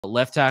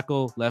Left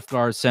tackle, left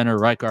guard, center,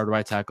 right guard,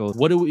 right tackle.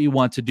 What do we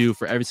want to do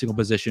for every single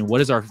position?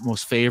 What is our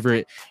most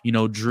favorite,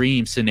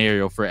 dream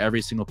scenario for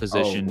every single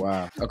position? Oh,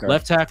 wow. Okay.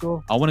 Left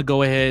tackle, I want to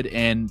go ahead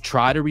and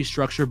try to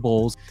restructure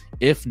Bulls.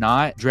 If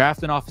not,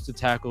 draft an offensive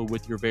tackle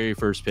with your very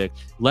first pick.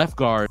 Left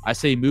guard, I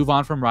say move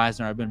on from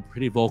Reisner. I've been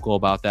pretty vocal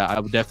about that. I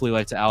would definitely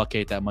like to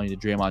allocate that money to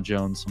Draymond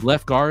Jones.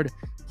 Left guard,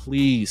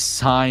 please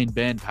sign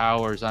Ben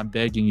Powers. I'm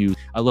begging you.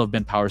 I love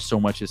Ben Powers so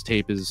much. His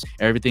tape is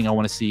everything I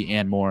want to see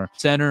and more.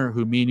 Center,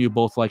 who me and you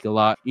both like a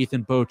lot,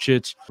 Ethan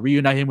Bocic.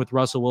 Reunite him with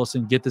Russell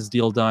Wilson. Get this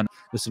deal done.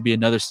 This would be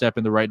another step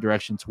in the right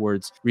direction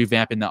towards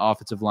revamping the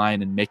offensive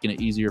line and making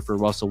it easier for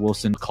Russell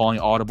Wilson,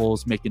 calling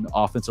audibles, making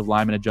offensive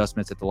lineman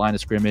adjustments at the line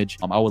of scrimmage.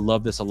 I would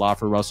love this a lot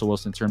for Russell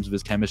Wilson in terms of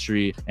his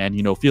chemistry and,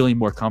 feeling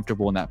more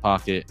comfortable in that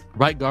pocket.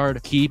 Right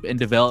guard, keep and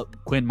develop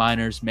Quinn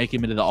Miners, make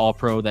him into the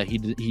all-pro that he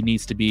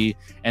needs to be.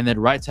 And then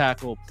right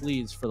tackle,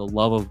 please, for the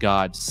love of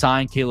God,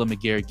 sign Kaleb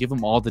McGarry. Give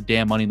him all the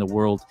damn money in the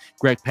world.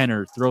 Greg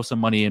Penner, throw some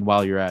money in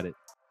while you're at it.